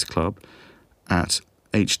London-based club, at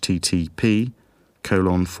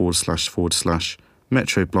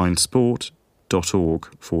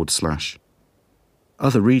http://metroblindsport.org/.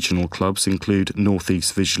 Other regional clubs include North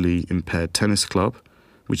East Visually Impaired Tennis Club,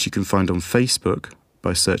 which you can find on Facebook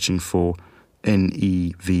by searching for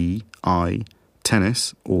NEVI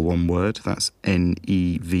Tennis, all one word. That's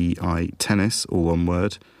NEVI Tennis, all one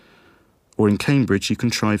word. Or in Cambridge, you can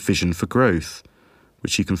try Vision for Growth,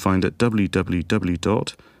 which you can find at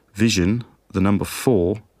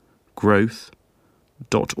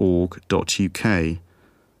www.vision4growth.org.uk.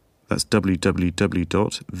 That's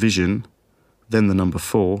www.vision, then the number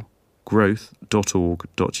 4,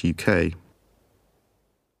 growth.org.uk.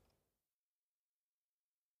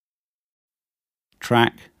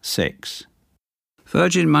 Track 6.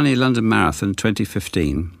 Virgin Money London Marathon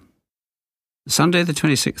 2015. Sunday the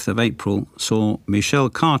 26th of April saw Michelle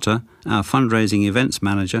Carter, our fundraising events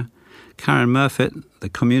manager, Karen Murfitt, the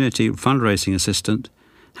community fundraising assistant,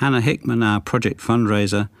 Hannah Hickman, our project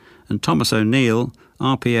fundraiser, and Thomas O'Neill,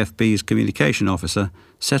 RPFB's communication officer,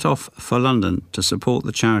 set off for London to support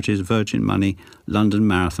the charity's Virgin Money London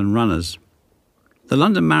Marathon runners. The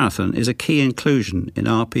London Marathon is a key inclusion in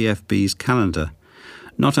RPFB's calendar.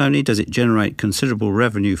 Not only does it generate considerable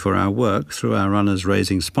revenue for our work through our runners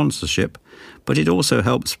raising sponsorship, but it also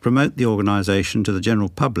helps promote the organisation to the general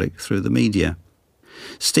public through the media.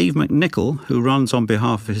 Steve McNichol, who runs on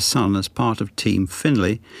behalf of his son as part of Team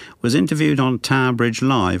Finley, was interviewed on Tower Bridge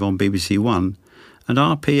Live on BBC One, and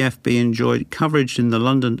RPFB enjoyed coverage in the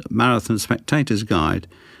London Marathon Spectator's Guide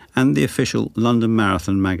and the official London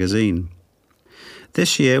Marathon magazine.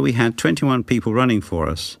 This year we had 21 people running for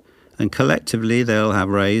us, and collectively they'll have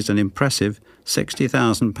raised an impressive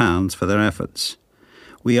 £60,000 for their efforts.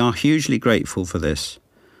 We are hugely grateful for this.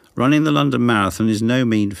 Running the London Marathon is no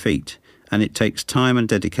mean feat, and it takes time and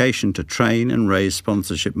dedication to train and raise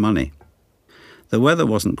sponsorship money. The weather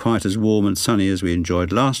wasn't quite as warm and sunny as we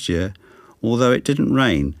enjoyed last year, although it didn't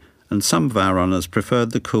rain, and some of our runners preferred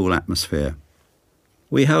the cool atmosphere.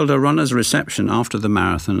 We held a runners' reception after the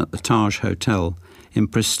marathon at the Taj Hotel in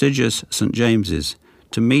prestigious St James's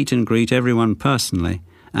to meet and greet everyone personally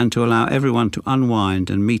and to allow everyone to unwind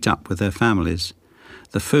and meet up with their families.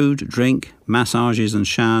 The food, drink, massages and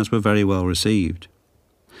showers were very well received.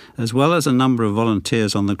 As well as a number of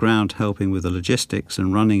volunteers on the ground helping with the logistics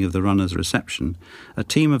and running of the runners' reception, a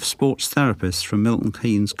team of sports therapists from Milton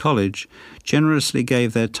Keynes College generously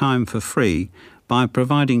gave their time for free by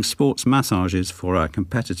providing sports massages for our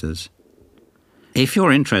competitors. If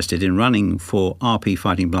you're interested in running for RP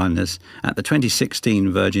Fighting Blindness at the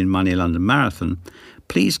 2016 Virgin Money London Marathon,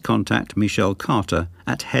 please contact Michelle Carter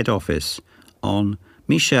at head office on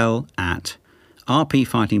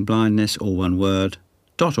michelle@rpfightingblindness, all one word,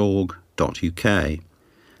 .org.uk.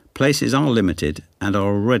 Places are limited and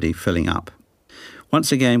are already filling up.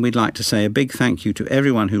 Once again, we'd like to say a big thank you to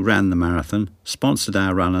everyone who ran the marathon, sponsored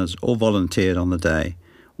our runners or volunteered on the day.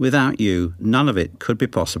 Without you, none of it could be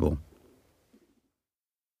possible.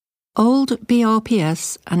 Old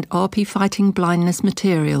BRPS and RP Fighting Blindness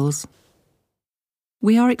materials.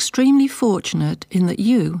 We are extremely fortunate in that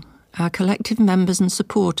you, our collective members and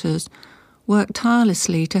supporters, work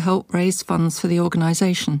tirelessly to help raise funds for the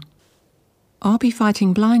organisation. RP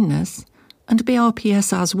Fighting Blindness, and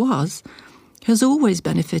BRPS as was, has always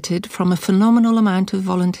benefited from a phenomenal amount of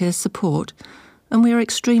volunteer support, and we are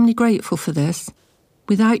extremely grateful for this.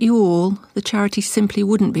 Without you all, the charity simply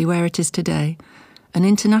wouldn't be where it is today, an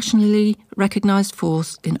internationally recognised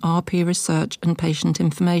force in RP research and patient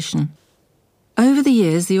information. Over the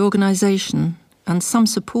years, the organisation, and some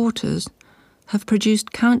supporters, have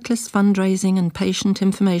produced countless fundraising and patient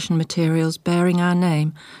information materials bearing our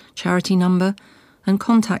name, charity number, and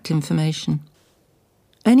contact information.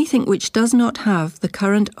 Anything which does not have the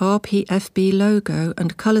current RPFB logo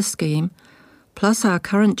and colour scheme, plus our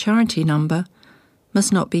current charity number,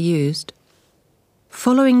 must not be used.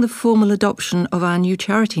 Following the formal adoption of our new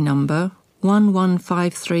charity number,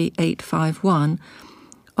 1153851,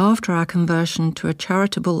 after our conversion to a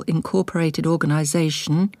charitable incorporated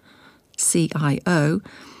organisation, CIO,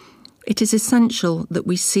 it is essential that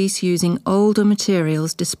we cease using older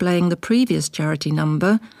materials displaying the previous charity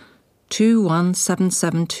number,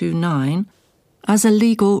 217729, as a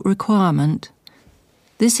legal requirement.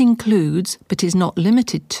 This includes, but is not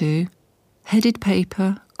limited to, headed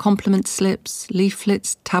paper, compliment slips,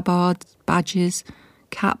 leaflets, tabards, badges,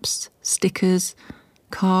 caps, stickers,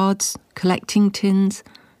 cards, collecting tins,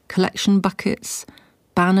 collection buckets,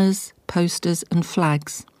 banners, posters and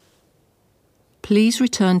flags. Please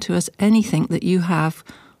return to us anything that you have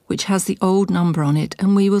which has the old number on it,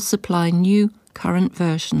 and we will supply new current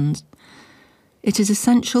versions. It is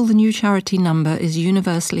essential the new charity number is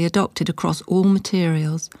universally adopted across all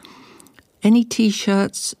materials. Any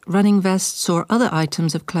T-shirts, running vests or other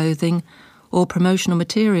items of clothing or promotional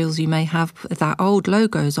materials you may have with our old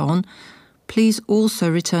logos on, please also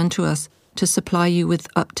return to us to supply you with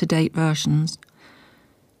up-to-date versions.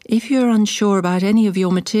 If you're unsure about any of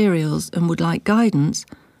your materials and would like guidance,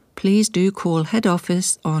 please do call Head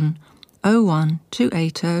Office on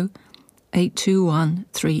 01280 821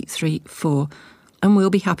 334 and we'll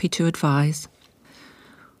be happy to advise.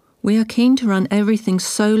 We are keen to run everything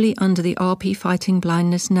solely under the RP Fighting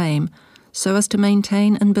Blindness name so as to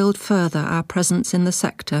maintain and build further our presence in the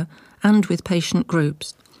sector and with patient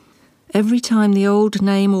groups. Every time the old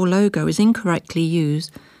name or logo is incorrectly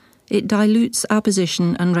used, it dilutes our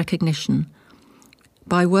position and recognition.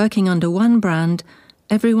 By working under one brand,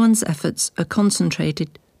 everyone's efforts are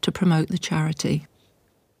concentrated to promote the charity.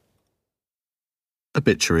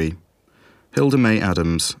 Obituary. Hilda May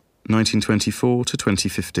Adams, 1924 to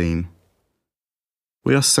 2015.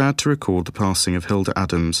 We are sad to record the passing of Hilda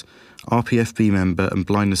Adams, RPFB member and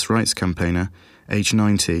blindness rights campaigner, aged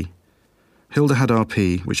 90. Hilda had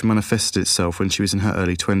RP, which manifested itself when she was in her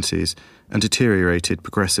early 20s and deteriorated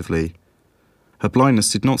progressively. Her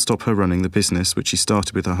blindness did not stop her running the business which she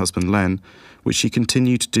started with her husband Len, which she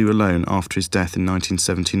continued to do alone after his death in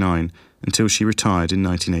 1979 until she retired in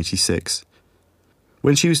 1986.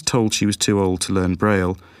 When she was told she was too old to learn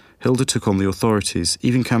Braille, Hilda took on the authorities,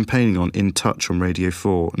 even campaigning on In Touch on Radio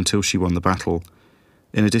 4 until she won the battle.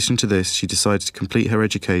 In addition to this, she decided to complete her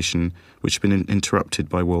education, which had been interrupted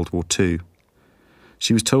by World War II.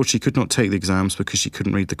 She was told she could not take the exams because she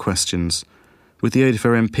couldn't read the questions. With the aid of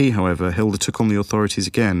her MP, however, Hilda took on the authorities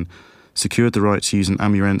again, secured the right to use an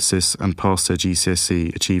amanuensis and passed her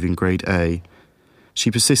GCSE, achieving grade A. She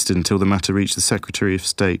persisted until the matter reached the Secretary of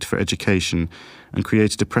State for Education and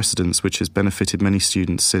created a precedent which has benefited many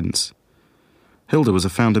students since. Hilda was a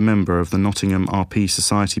founder member of the Nottingham RP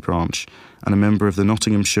Society branch and a member of the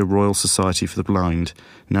Nottinghamshire Royal Society for the Blind,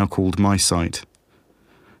 now called MySight.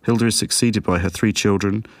 Hilda is succeeded by her 3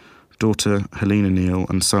 children, daughter Helena Neal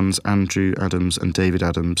and sons Andrew Adams and David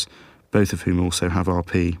Adams, both of whom also have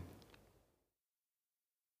RP.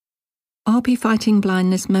 RP Fighting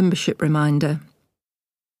Blindness membership reminder.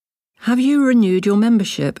 Have you renewed your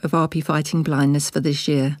membership of RP Fighting Blindness for this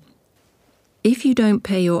year? If you don't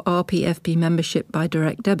pay your RPFB membership by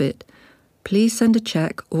direct debit, please send a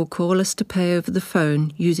cheque or call us to pay over the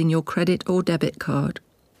phone using your credit or debit card.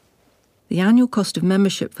 The annual cost of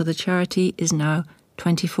membership for the charity is now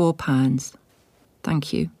 £24.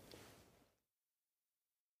 Thank you.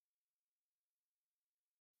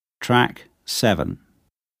 Track 7.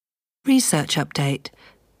 Research update.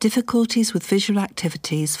 Difficulties with visual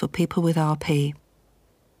activities for people with RP.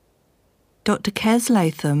 Dr. Kez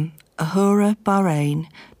Latham, Ahura Bahrain,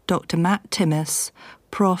 Dr. Matt Timmis,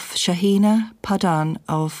 Prof. Shahina Padhan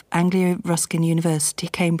of Anglia Ruskin University,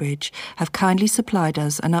 Cambridge, have kindly supplied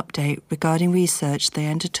us an update regarding research they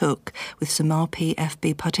undertook with some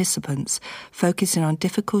RPFB participants, focusing on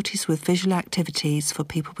difficulties with visual activities for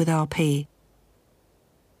people with RP.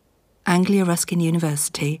 Anglia Ruskin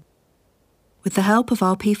University. With the help of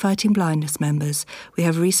RP Fighting Blindness members, we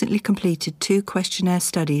have recently completed 2 questionnaire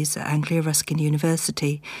studies at Anglia Ruskin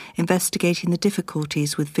University, investigating the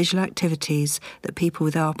difficulties with visual activities that people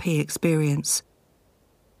with RP experience.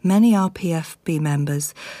 Many RPFB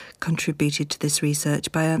members contributed to this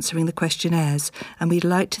research by answering the questionnaires, and we'd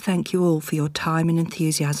like to thank you all for your time and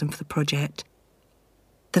enthusiasm for the project.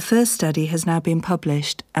 The first study has now been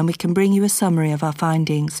published, and we can bring you a summary of our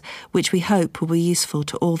findings, which we hope will be useful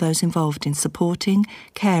to all those involved in supporting,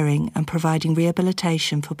 caring and providing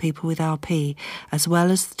rehabilitation for people with RP, as well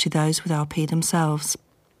as to those with RP themselves.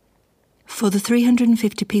 For the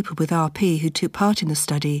 350 people with RP who took part in the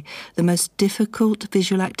study, the most difficult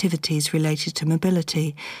visual activities related to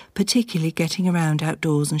mobility, particularly getting around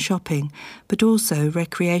outdoors and shopping, but also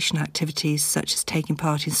recreation activities such as taking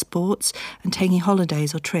part in sports and taking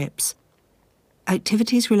holidays or trips.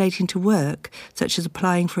 Activities relating to work, such as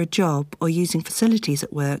applying for a job or using facilities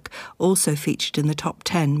at work, also featured in the top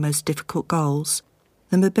 10 most difficult goals.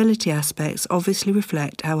 The mobility aspects obviously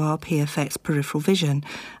reflect how RP affects peripheral vision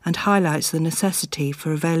and highlights the necessity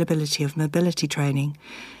for availability of mobility training.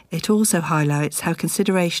 It also highlights how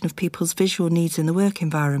consideration of people's visual needs in the work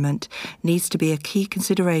environment needs to be a key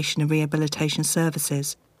consideration in rehabilitation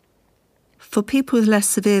services. For people with less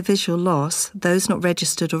severe visual loss, those not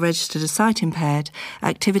registered or registered as sight impaired,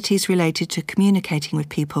 activities related to communicating with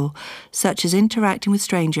people, such as interacting with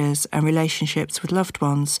strangers and relationships with loved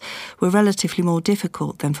ones, were relatively more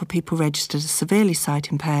difficult than for people registered as severely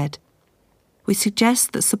sight impaired. We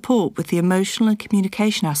suggest that support with the emotional and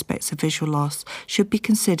communication aspects of visual loss should be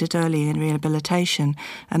considered early in rehabilitation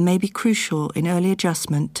and may be crucial in early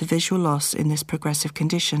adjustment to visual loss in this progressive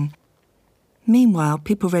condition. Meanwhile,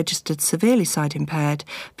 people registered severely sight-impaired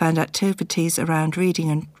found activities around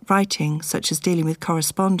reading and writing, such as dealing with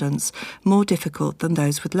correspondence, more difficult than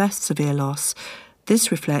those with less severe loss.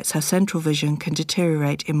 This reflects how central vision can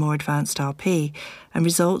deteriorate in more advanced RP and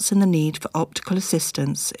results in the need for optical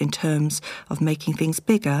assistance in terms of making things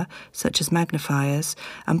bigger, such as magnifiers,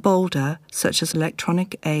 and bolder, such as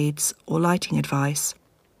electronic aids or lighting advice.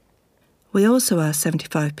 We also asked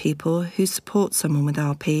 75 people who support someone with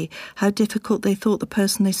RP how difficult they thought the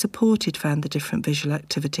person they supported found the different visual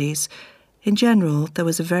activities. In general, there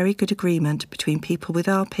was a very good agreement between people with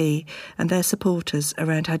RP and their supporters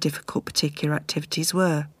around how difficult particular activities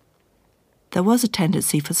were. There was a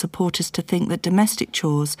tendency for supporters to think that domestic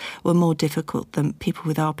chores were more difficult than people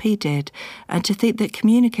with RP did, and to think that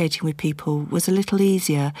communicating with people was a little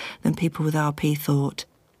easier than people with RP thought.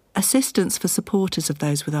 Assistance for supporters of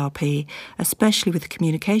those with RP, especially with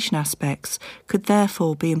communication aspects, could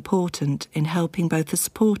therefore be important in helping both the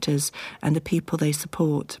supporters and the people they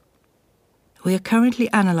support. We are currently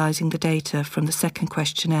analysing the data from the second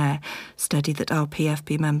questionnaire study that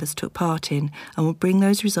RPFB members took part in and will bring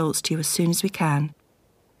those results to you as soon as we can.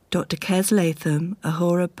 Dr. Kez Latham,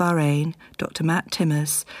 Ahura Bahrain, Dr. Matt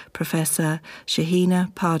Timmis, Professor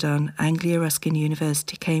Shahina Pardon, Anglia Ruskin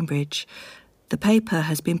University, Cambridge. The paper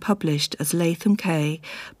has been published as Latham K,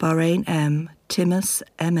 Bahrain M, Timmis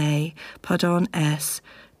MA, Pardon S,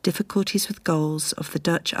 Difficulties with Goals of the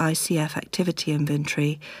Dutch ICF Activity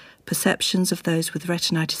Inventory, Perceptions of Those with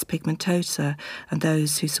Retinitis Pigmentosa and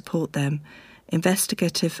Those Who Support Them,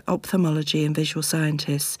 Investigative Ophthalmology and Visual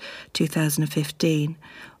Scientists, 2015,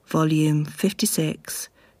 Volume 56,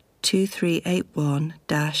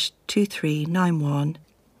 2381-2391.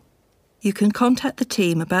 You can contact the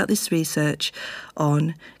team about this research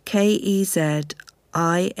on